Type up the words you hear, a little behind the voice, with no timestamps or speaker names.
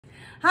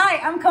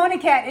Hi, I'm Kona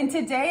Cat, and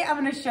today I'm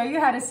going to show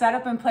you how to set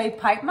up and play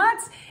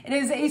Piepmatz. It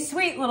is a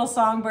sweet little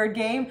songbird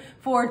game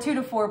for 2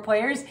 to 4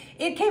 players.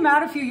 It came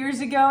out a few years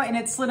ago and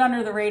it slid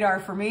under the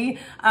radar for me.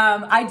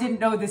 I didn't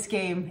know this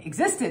game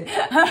existed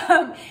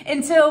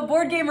until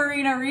Board Game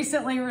Arena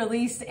recently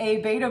released a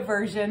beta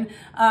version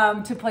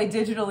to play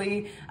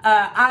digitally.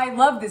 I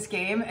love this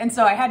game, and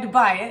so I had to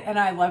buy it, and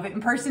I love it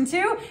in person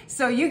too.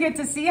 So you get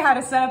to see how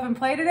to set up and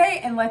play today,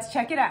 and let's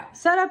check it out.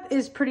 Setup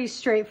is pretty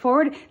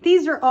straightforward.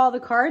 These are all the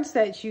cards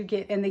that you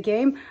get in the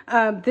game.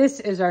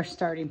 This is our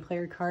starting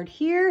player card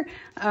here.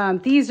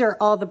 These are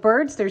all the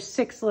birds. There's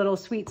 6 little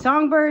sweet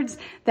songbirds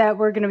that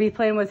we're going to be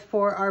playing with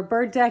for our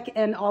bird deck,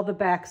 and all the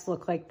backs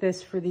look like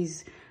this for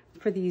these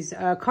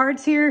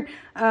cards here.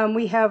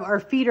 We have our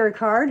feeder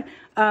card.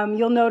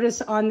 You'll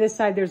notice on this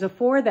side there's a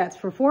 4, that's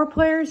for 4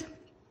 players.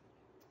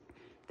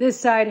 This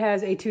side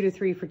has a 2 to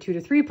 3 for 2 to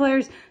 3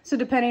 players. So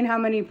depending how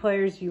many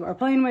players you are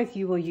playing with,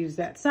 you will use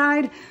that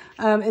side.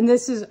 And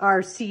this is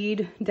our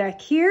seed deck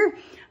here.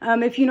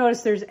 If you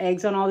notice, there's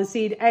eggs on all the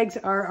seed. Eggs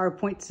are our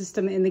point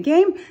system in the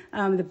game.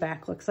 The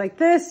back looks like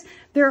this.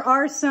 There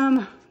are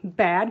some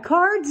bad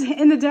cards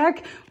in the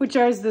deck, which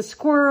are the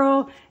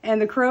squirrel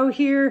and the crow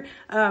here.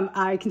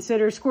 I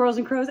consider squirrels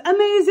and crows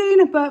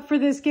amazing, but for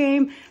this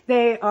game,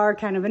 they are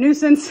kind of a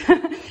nuisance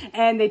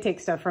and they take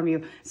stuff from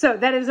you. So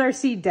that is our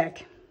seed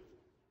deck.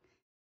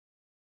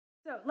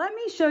 So let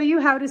me show you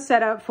how to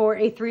set up for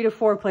a 3 to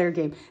 4 player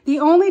game. The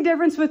only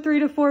difference with 3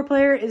 to 4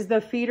 player is the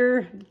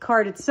feeder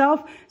card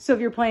itself. So if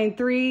you're playing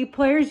 3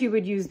 players, you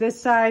would use this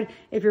side.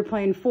 If you're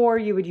playing 4,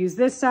 you would use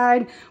this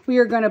side. We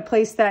are going to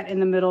place that in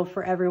the middle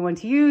for everyone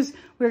to use.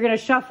 We're going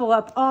to shuffle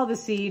up all the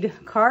seed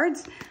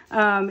cards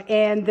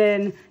and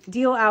then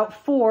deal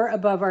out 4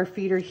 above our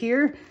feeder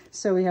here.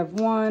 So we have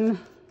 1,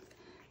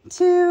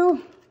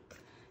 2,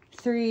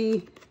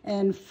 3,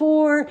 and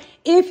 4.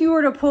 If you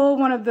were to pull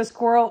one of the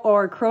squirrel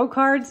or crow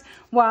cards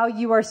while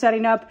you are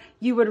setting up,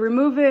 you would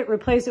remove it,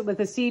 replace it with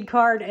a seed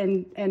card,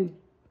 and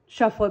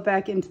shuffle it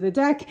back into the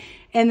deck.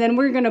 And then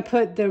we're going to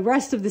put the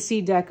rest of the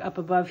seed deck up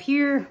above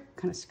here.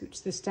 Kind of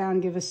scooch this down,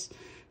 give us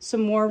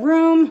some more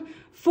room.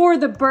 For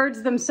the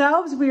birds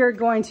themselves, we are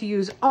going to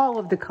use all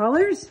of the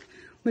colors.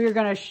 We are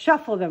going to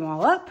shuffle them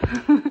all up,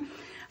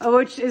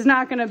 which is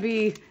not going to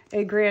be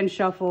a grand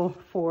shuffle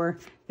for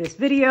this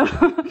video. So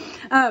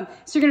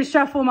you're going to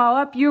shuffle them all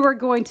up. You are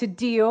going to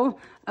deal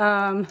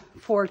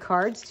 4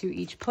 cards to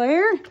each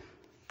player.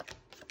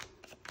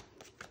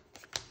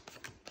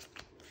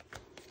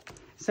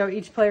 So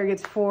each player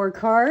gets 4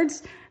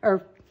 cards,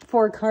 or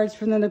 4 cards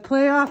for them to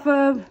play off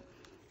of.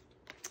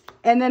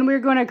 And then we're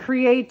going to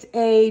create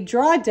a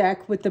draw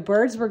deck with the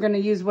birds. We're going to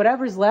use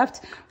whatever's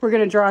left. We're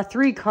going to draw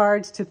 3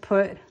 cards to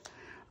put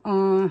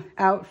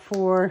out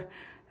for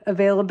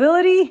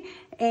availability.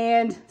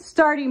 And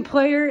starting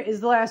player is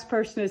the last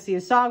person to see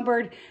a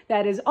songbird.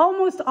 That is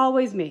almost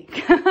always me.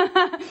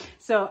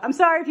 So I'm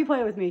sorry if you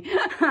play with me.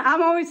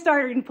 I'm always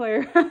starting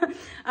player.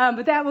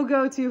 But that will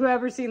go to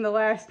whoever's seen the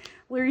last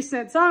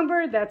recent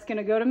songbird. That's going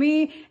to go to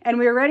me. And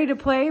we're ready to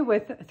play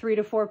with 3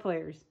 to 4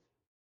 players.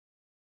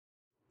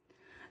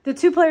 The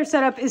 2-player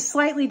setup is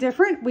slightly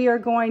different. We are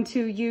going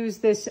to use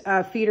this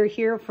feeder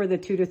here for the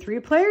 2 to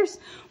 3 players.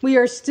 We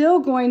are still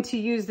going to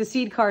use the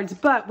seed cards,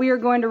 but we are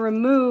going to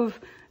remove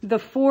the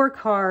 4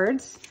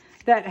 cards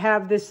that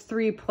have this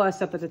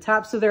 3+ up at the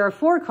top. So there are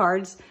 4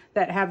 cards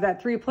that have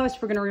that 3+.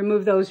 We're going to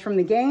remove those from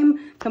the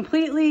game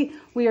completely.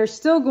 We are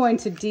still going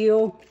to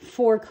deal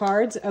 4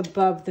 cards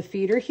above the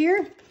feeder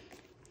here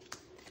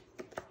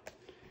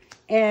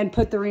and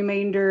put the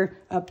remainder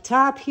up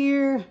top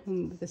here.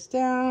 Move this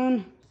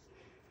down.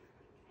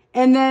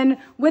 And then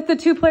with the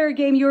 2-player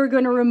game, you are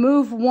going to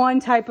remove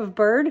 1 type of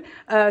bird.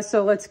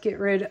 So let's get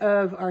rid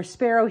of our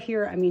sparrow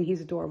here. I mean,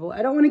 he's adorable.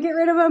 I don't want to get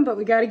rid of him, but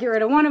we got to get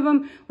rid of one of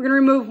them. We're going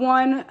to remove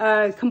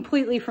 1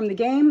 completely from the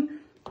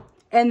game.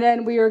 And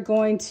then we are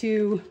going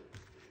to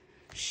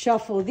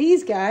shuffle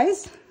these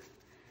guys.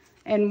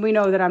 And we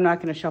know that I'm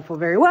not going to shuffle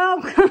very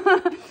well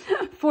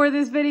for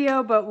this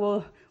video, but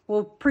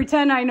we'll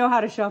pretend I know how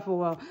to shuffle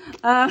well.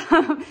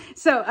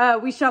 So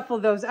we shuffle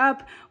those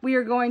up. We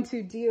are going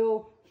to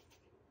deal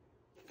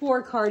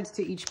 4 cards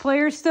to each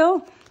player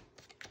still.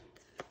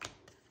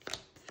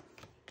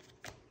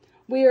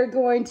 We are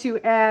going to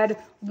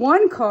add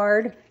 1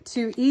 card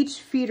to each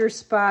feeder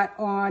spot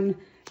on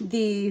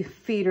the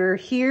feeder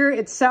here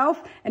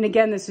itself. And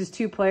again, this is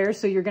 2 players,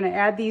 so you're going to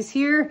add these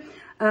here.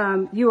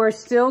 You are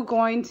still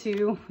going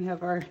to, we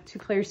have our 2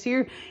 players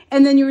here,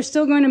 and then you are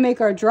still going to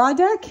make our draw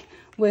deck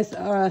with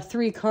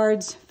 3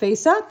 cards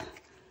face up.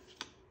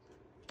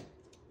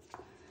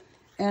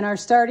 And our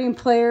starting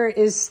player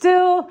is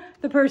still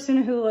the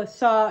person who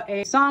saw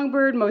a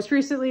songbird most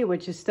recently,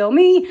 which is still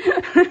me.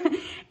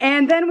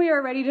 And then we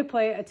are ready to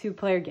play a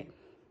 2-player game.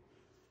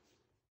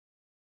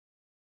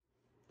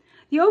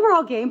 The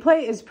overall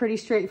gameplay is pretty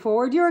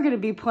straightforward. You are going to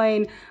be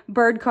playing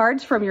bird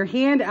cards from your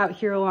hand out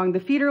here along the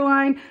feeder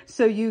line,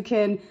 so you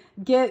can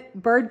get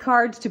bird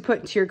cards to put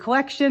into your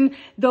collection.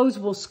 Those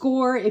will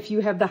score if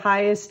you have the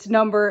highest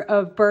number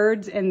of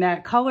birds in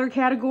that color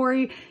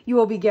category. You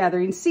will be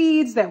gathering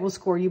seeds that will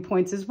score you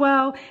points as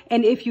well.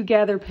 And if you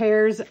gather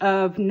pairs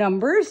of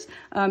numbers,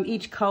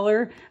 each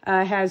color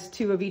has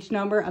 2 of each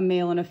number, a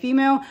male and a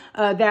female,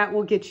 that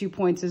will get you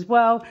points as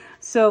well.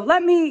 So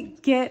let me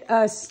get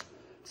us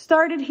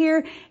started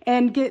here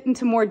and get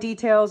into more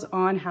details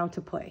on how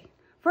to play.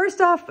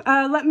 First off,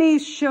 let me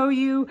show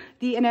you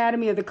the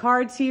anatomy of the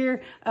cards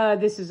here.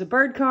 This is a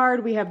bird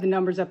card. We have the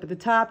numbers up at the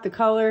top, the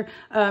color.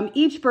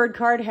 Each bird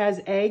card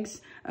has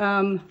eggs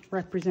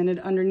represented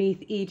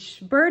underneath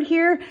each bird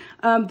here.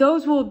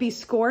 Those will be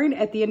scoring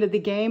at the end of the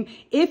game.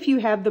 If you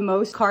have the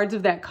most cards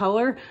of that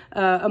color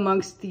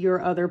amongst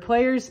your other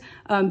players,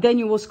 then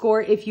you will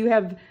score.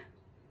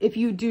 If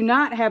you do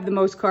not have the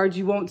most cards,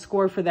 you won't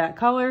score for that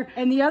color.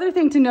 And the other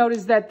thing to note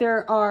is that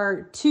there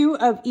are 2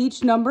 of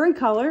each number and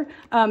color.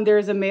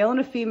 There's a male and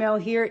a female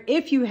here.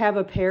 If you have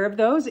a pair of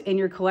those in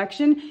your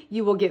collection,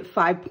 you will get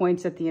 5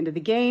 points at the end of the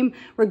game,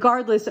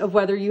 regardless of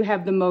whether you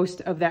have the most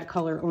of that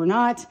color or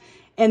not.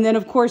 And then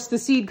of course the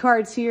seed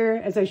cards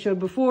here, as I showed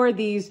before,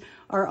 these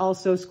are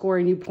also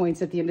scoring you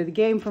points at the end of the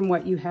game from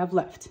what you have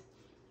left.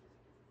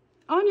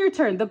 On your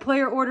turn, the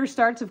player order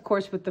starts, of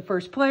course, with the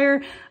first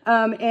player,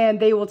 and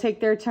they will take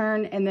their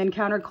turn, and then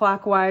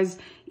counterclockwise,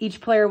 each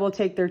player will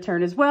take their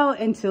turn as well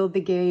until the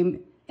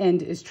game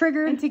end is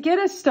triggered. And to get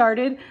us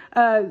started,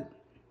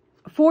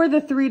 for the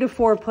 3 to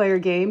 4 player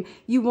game,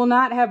 you will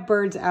not have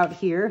birds out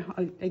here.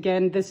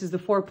 Again, this is the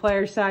 4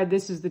 player side.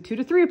 This is the 2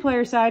 to 3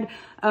 player side.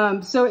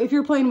 So if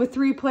you're playing with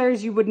 3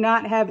 players, you would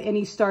not have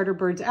any starter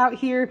birds out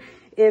here.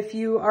 If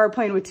you are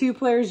playing with 2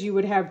 players, you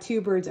would have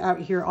 2 birds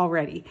out here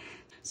already.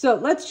 So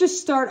let's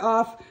just start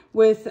off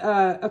with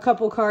a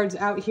couple cards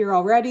out here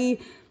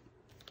already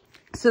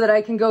so that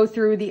I can go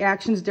through the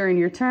actions during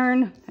your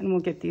turn, and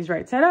we'll get these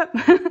right set up.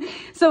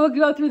 So we'll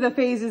go through the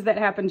phases that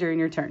happen during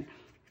your turn.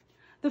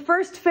 The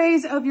first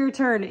phase of your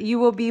turn, you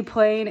will be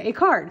playing a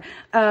card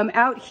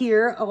out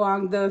here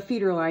along the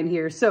feeder line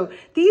here. So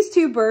these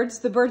 2 birds,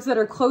 the birds that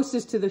are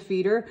closest to the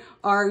feeder,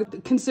 are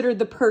considered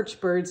the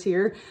perch birds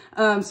here.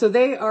 So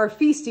they are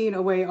feasting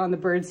away on the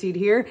bird seed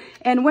here.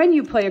 And when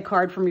you play a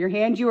card from your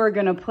hand, you are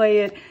going to play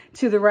it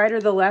to the right or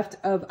the left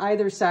of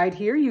either side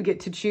here. You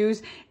get to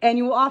choose, and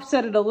you will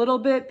offset it a little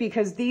bit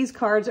because these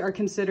cards are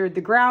considered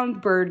the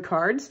ground bird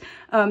cards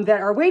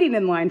that are waiting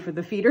in line for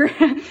the feeder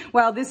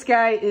while this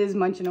guy is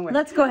munching away.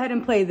 Let's go ahead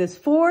and play this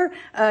 4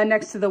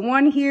 next to the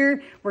 1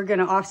 here. We're going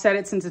to offset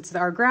it since it's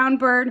our ground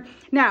bird.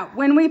 Now,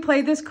 when we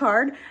play this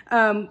card,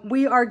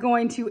 we are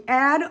going to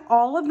add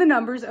all of the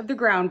numbers of the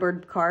ground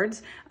bird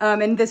cards.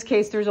 In this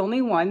case, there's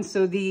only 1,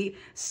 so the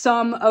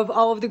sum of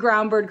all of the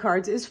ground bird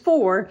cards is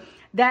 4.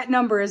 That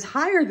number is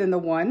higher than the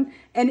 1,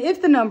 and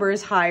if the number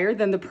is higher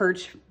than the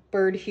perch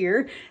bird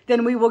here,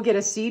 then we will get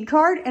a seed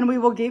card, and we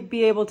will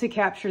be able to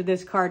capture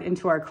this card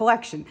into our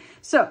collection.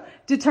 So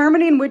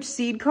determining which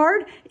seed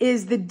card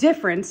is the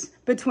difference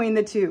between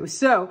the 2.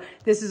 So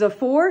this is a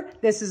 4,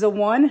 this is a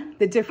 1,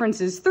 the difference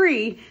is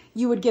 3.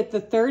 You would get the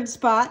 3rd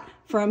spot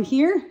from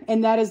here,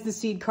 and that is the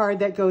seed card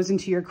that goes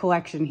into your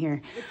collection here.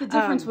 If the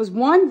difference was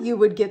 1, you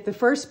would get the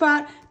 1st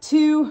spot,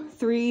 2,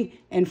 3,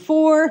 and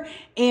 4.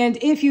 And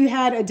if you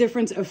had a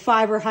difference of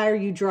 5 or higher,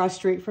 you draw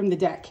straight from the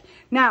deck.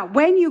 Now,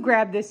 when you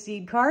grab this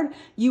seed card,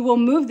 you will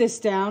move this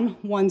down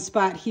 1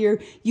 spot here.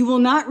 You will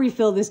not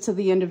refill this till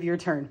the end of your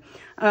turn.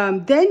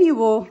 Then you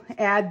will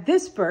add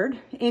this bird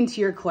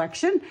into your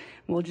collection.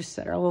 We'll just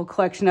set our little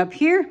collection up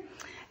here.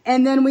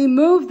 And then we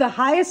move the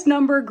highest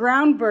number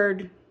ground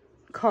bird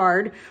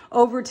card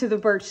over to the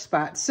birch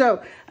spot.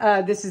 So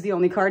this is the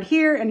only card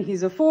here, and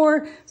he's a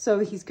 4, so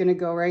he's going to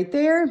go right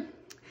there.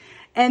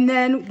 And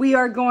then we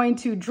are going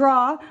to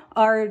draw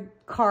our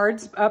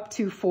cards up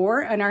to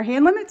 4 in our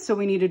hand limit, so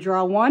we need to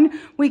draw 1.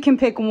 We can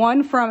pick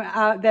 1 from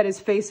that is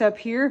face up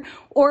here,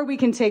 or we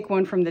can take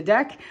 1 from the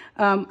deck.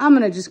 I'm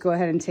going to just go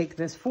ahead and take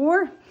this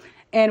 4,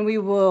 and we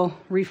will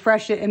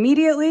refresh it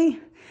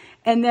immediately.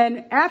 And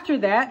then after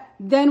that,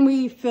 then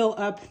we fill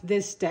up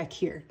this deck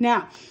here.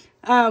 Now,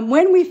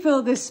 when we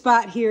fill this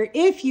spot here,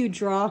 if you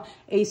draw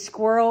a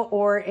squirrel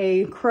or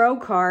a crow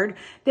card,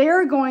 they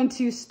are going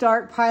to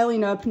start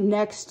piling up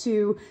next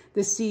to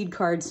the seed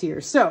cards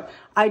here. So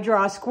I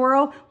draw a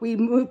squirrel.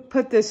 We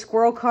put this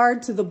squirrel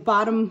card to the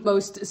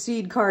bottommost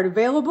seed card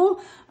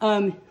available.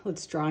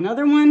 Let's draw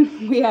another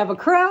one. We have a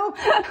crow.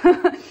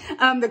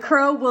 The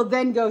crow will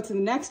then go to the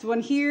next one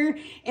here.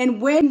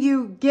 And when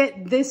you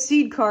get this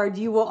seed card,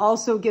 you will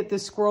also get the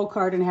squirrel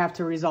card and have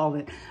to resolve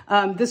it.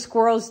 The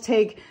squirrels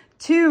take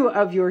 2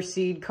 of your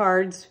seed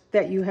cards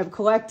that you have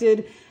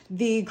collected.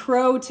 The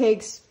crow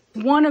takes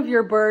 1 of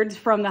your birds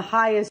from the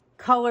highest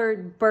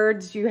colored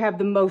birds you have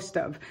the most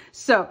of.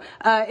 So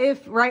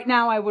if right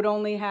now I would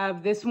only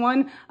have this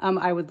one,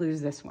 I would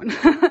lose this one.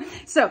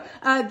 So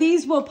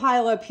these will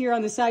pile up here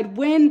on the side.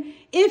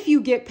 If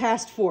you get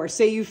past 4,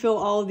 say you fill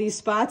all of these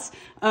spots,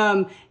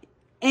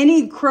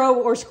 Any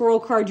crow or squirrel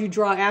card you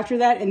draw after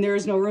that and there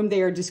is no room,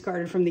 they are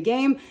discarded from the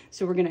game.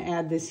 So we're gonna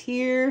add this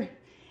here.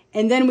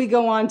 And then we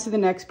go on to the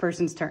next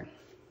person's turn.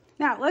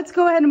 Now, let's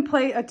go ahead and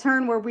play a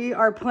turn where we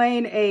are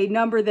playing a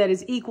number that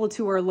is equal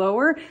to or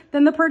lower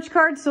than the perch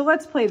card. So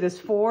let's play this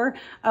 4.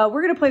 We're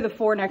going to play the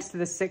 4 next to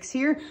the 6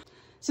 here.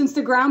 Since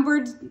the ground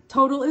bird's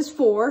total is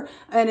 4,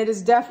 and it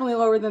is definitely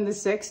lower than the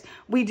 6,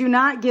 we do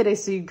not get a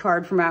seed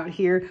card from out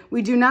here.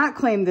 We do not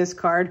claim this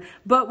card,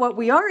 but what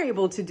we are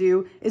able to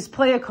do is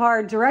play a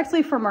card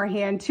directly from our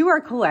hand to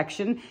our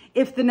collection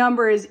if the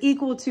number is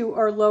equal to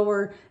or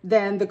lower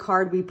than the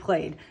card we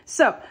played.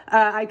 So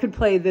I could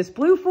play this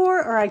blue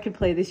 4, or I could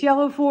play this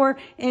yellow 4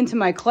 into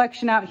my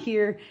collection out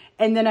here,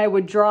 and then I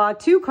would draw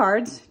 2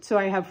 cards. So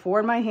I have 4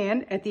 in my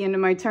hand at the end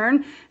of my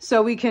turn.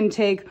 So we can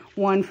take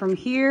one from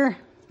here,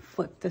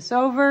 flip this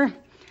over,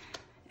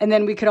 and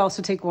then we could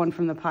also take one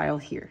from the pile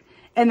here.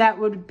 And that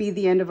would be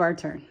the end of our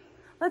turn.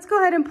 Let's go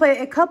ahead and play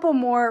a couple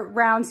more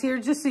rounds here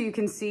just so you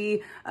can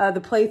see the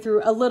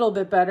playthrough a little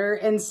bit better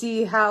and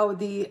see how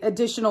the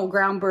additional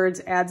ground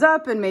birds adds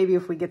up, and maybe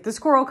if we get the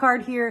squirrel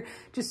card here,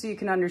 just so you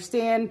can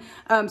understand.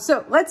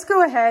 So let's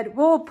go ahead.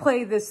 We'll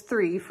play this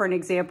 3 for an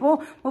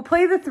example. We'll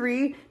play the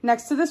 3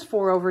 next to this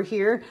 4 over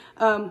here.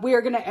 We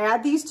are going to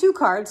add these 2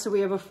 cards. So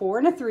we have a 4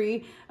 and a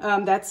 3.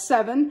 That's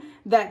 7.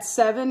 That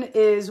 7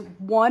 is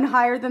 1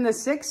 higher than the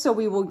 6. So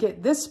we will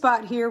get this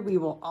spot here. We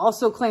will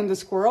also claim the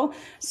squirrel.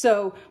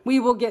 So we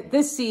will get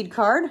this seed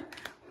card.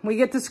 We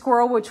get the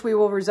squirrel, which we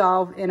will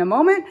resolve in a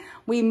moment.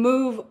 We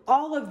move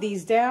all of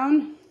these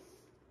down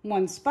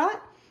 1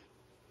 spot.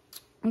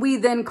 We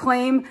then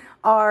claim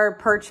our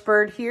perch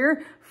bird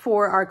here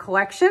for our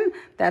collection.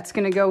 That's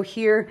going to go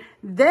here.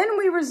 Then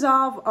we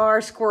resolve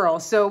our squirrel.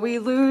 So we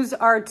lose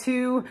our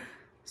 2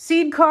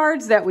 seed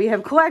cards that we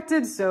have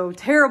collected. So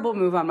terrible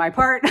move on my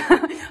part,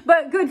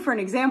 but good for an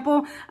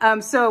example.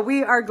 So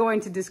we are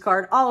going to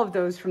discard all of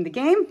those from the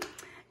game.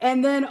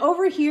 And then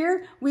over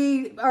here,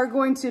 we are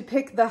going to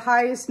pick the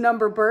highest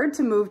number bird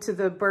to move to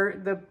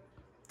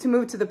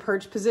the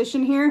perch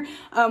position here.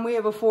 We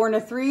have a 4 and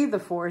a 3. The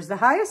 4 is the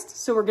highest,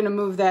 so we're going to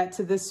move that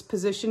to this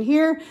position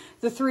here.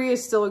 The 3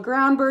 is still a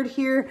ground bird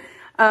here.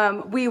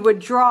 We would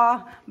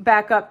draw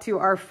back up to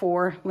our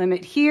 4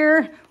 limit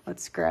here.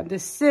 Let's grab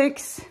this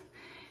 6.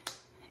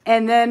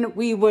 And then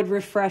we would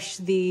refresh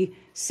the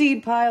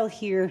seed pile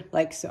here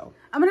like so.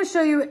 I'm going to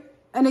show you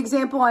an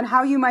example on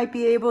how you might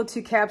be able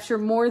to capture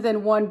more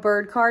than 1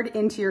 bird card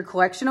into your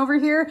collection over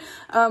here.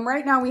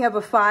 Right now we have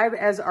a 5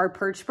 as our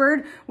perch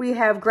bird. We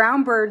have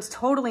ground birds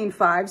totaling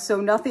 5, so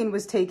nothing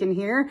was taken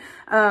here.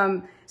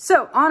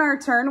 So on our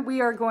turn,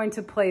 we are going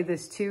to play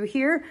this 2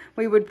 here.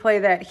 We would play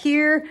that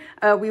here.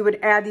 We would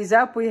add these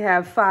up. We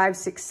have 5,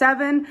 6,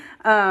 7.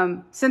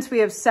 Since we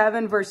have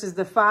 7 versus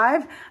the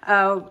 5,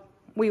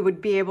 we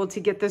would be able to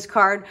get this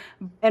card,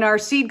 and our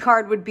seed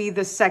card would be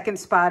the 2nd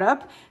spot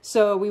up.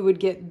 So we would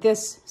get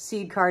this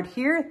seed card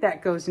here.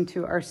 That goes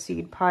into our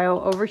seed pile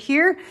over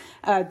here.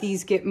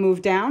 These get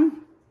moved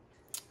down.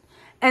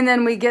 And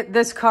then we get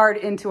this card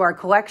into our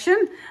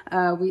collection.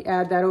 We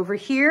add that over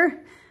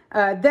here.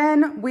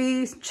 Then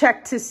we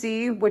check to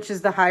see which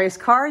is the highest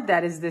card.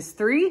 That is this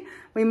 3.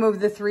 We move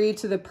the 3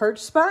 to the perch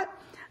spot.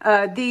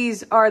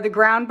 These are the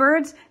ground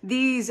birds.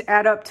 These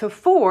add up to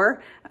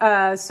 4.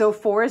 So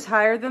 4 is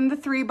higher than the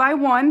 3 by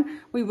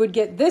 1. We would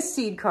get this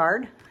seed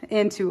card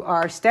into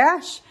our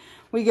stash.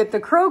 We get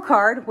the crow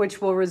card, which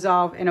we'll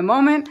resolve in a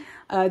moment.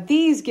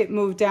 These get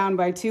moved down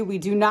by 2. We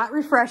do not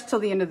refresh till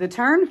the end of the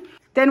turn.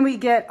 Then we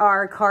get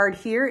our card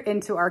here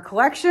into our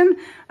collection.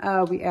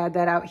 We add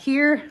that out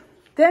here.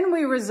 Then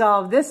we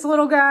resolve this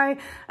little guy.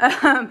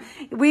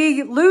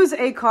 We lose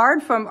a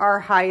card from our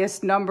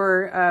highest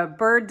number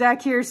bird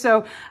deck here.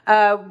 So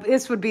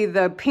this would be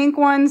the pink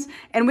ones,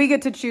 and we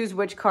get to choose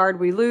which card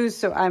we lose.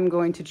 So I'm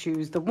going to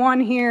choose the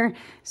 1 here.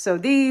 So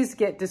these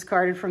get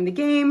discarded from the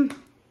game.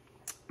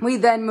 We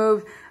then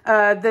move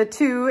the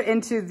 2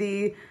 into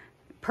the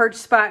perch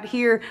spot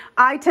here.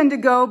 I tend to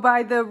go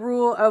by the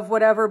rule of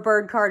whatever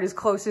bird card is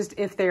closest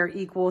if they are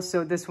equal.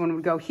 So this one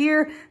would go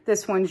here.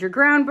 This one's your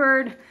ground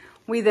bird.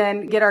 We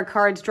then get our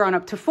cards drawn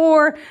up to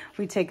 4.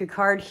 We take a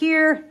card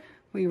here.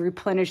 We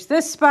replenish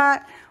this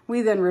spot.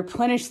 We then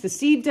replenish the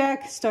seed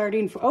deck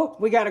starting from, oh,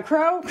 we got a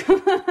crow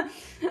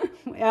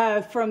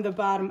from the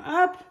bottom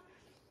up.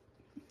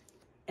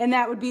 And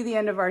that would be the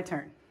end of our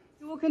turn.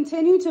 We'll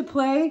continue to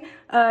play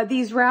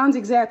these rounds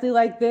exactly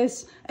like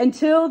this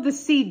until the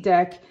seed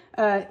deck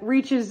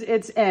reaches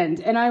its end,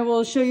 and I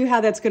will show you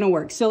how that's going to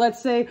work. So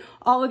let's say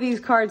all of these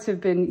cards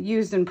have been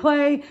used in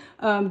play.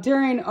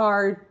 During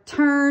our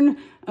turn,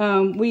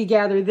 we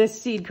gather this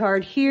seed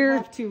card here. We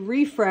have to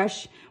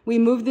refresh. We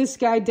move this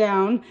guy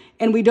down,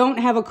 and we don't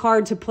have a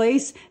card to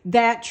place.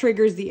 That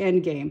triggers the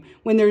end game.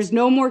 When there's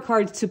no more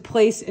cards to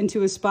place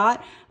into a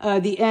spot,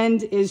 the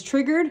end is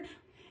triggered,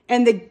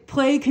 and the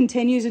play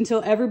continues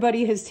until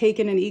everybody has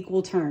taken an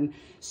equal turn.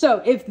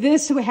 So if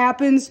this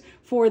happens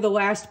for the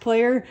last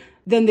player,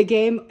 then the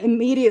game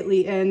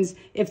immediately ends.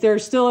 If there are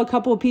still a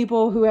couple of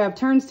people who have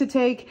turns to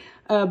take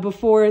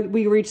before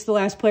we reach the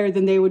last player,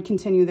 then they would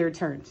continue their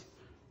turns.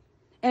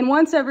 And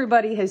once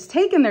everybody has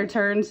taken their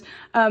turns,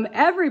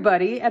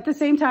 everybody at the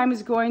same time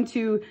is going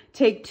to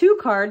take 2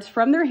 cards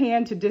from their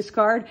hand to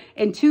discard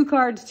and 2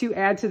 cards to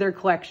add to their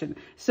collection.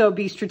 So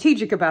be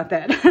strategic about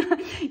that.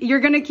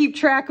 You're going to keep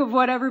track of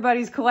what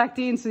everybody's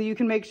collecting so you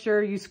can make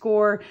sure you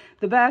score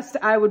the best.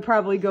 I would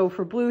probably go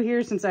for blue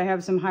here since I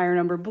have some higher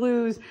number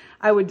blues.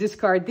 I would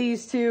discard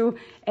these 2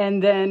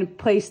 and then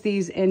place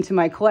these into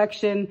my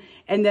collection,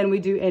 and then we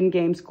do end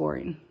game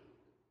scoring.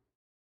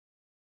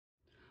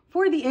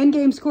 For the end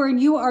game scoring,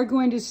 you are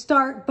going to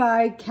start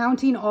by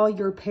counting all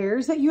your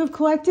pairs that you have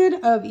collected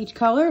of each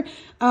color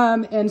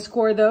and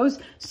score those.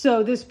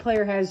 So this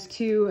player has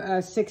 2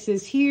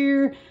 6s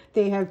here.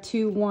 They have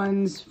 2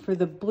 1s for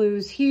the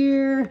blues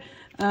here.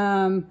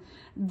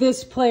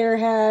 This player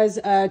has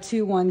 2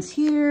 1s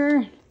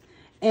here.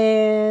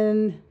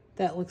 And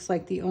that looks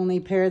like the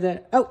only pair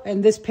that, oh,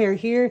 and this pair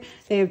here,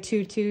 they have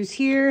 2 2s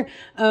here.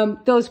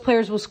 Those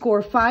players will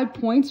score 5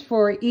 points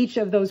for each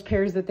of those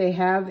pairs that they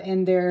have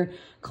in their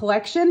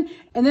collection.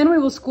 And then we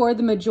will score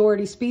the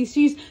majority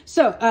species.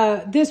 So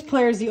this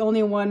player is the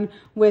only one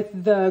with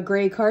the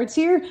gray cards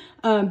here.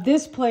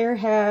 This player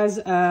has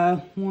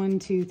 1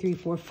 2 3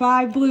 4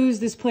 5 blues.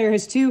 This player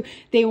has 2.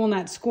 They will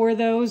not score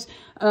those.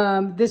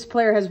 This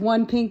player has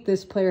 1 pink.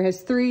 This player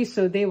has 3,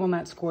 so they will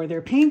not score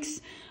their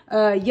pinks.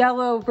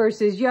 Yellow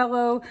versus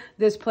yellow.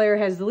 This player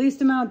has the least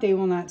amount. They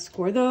will not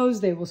score those.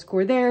 They will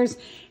score theirs.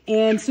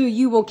 And so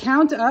you will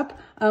count up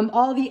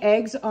all the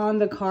eggs on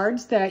the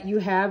cards that you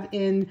have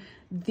in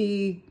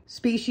the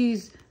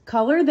species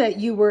color that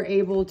you were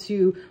able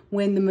to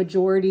win the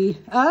majority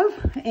of.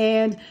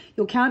 And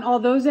you'll count all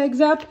those eggs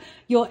up.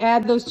 You'll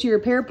add those to your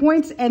pair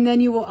points. And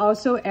then you will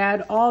also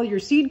add all your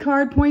seed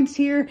card points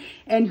here.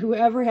 And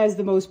whoever has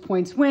the most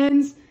points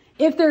wins.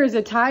 If there is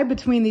a tie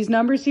between these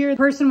numbers here, the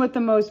person with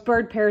the most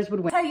bird pairs would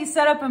win. That's how you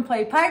set up and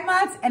play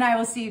Piepmatz, and I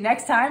will see you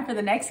next time for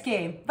the next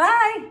game.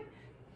 Bye!